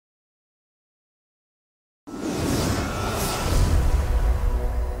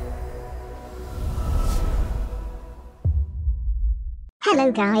Hello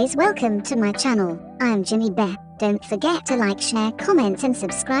guys, welcome to my channel. I'm Ginny Bear. Don't forget to like, share, comment and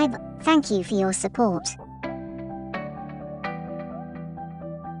subscribe. Thank you for your support.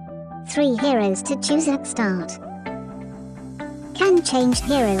 3 heroes to choose at start. Can change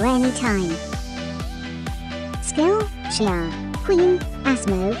hero anytime. Skill, Xia, Queen,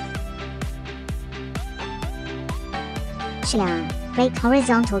 Asmo. Xia, break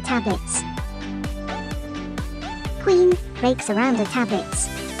horizontal tablets. Queen, breaks around the tablets.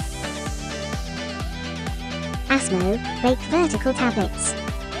 Asmo, break vertical tablets.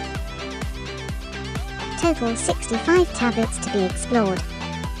 Total 65 tablets to be explored.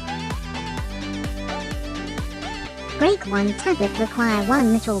 Break 1 tablet require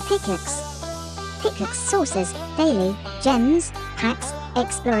 1 metal pickaxe. Pickaxe sources, daily, gems, packs,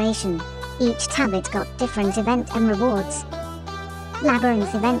 exploration. Each tablet got different event and rewards.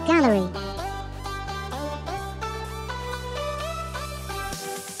 Labyrinth event gallery.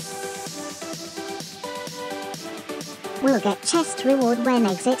 Will get chest reward when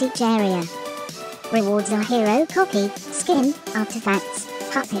exit each area. Rewards are hero copy, skin, artifacts,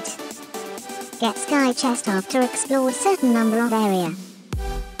 puppet. Get sky chest after explore certain number of area.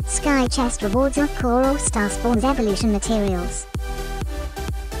 Sky chest rewards are core or star spawns evolution materials.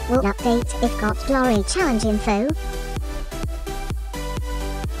 Will update if got glory challenge info.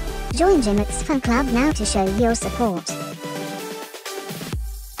 Join Jim's Fun Club now to show your support.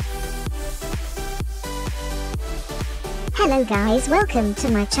 Hello guys, welcome to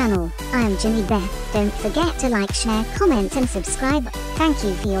my channel. I am Ginny Bear. Don't forget to like, share, comment and subscribe. Thank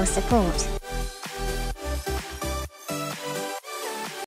you for your support.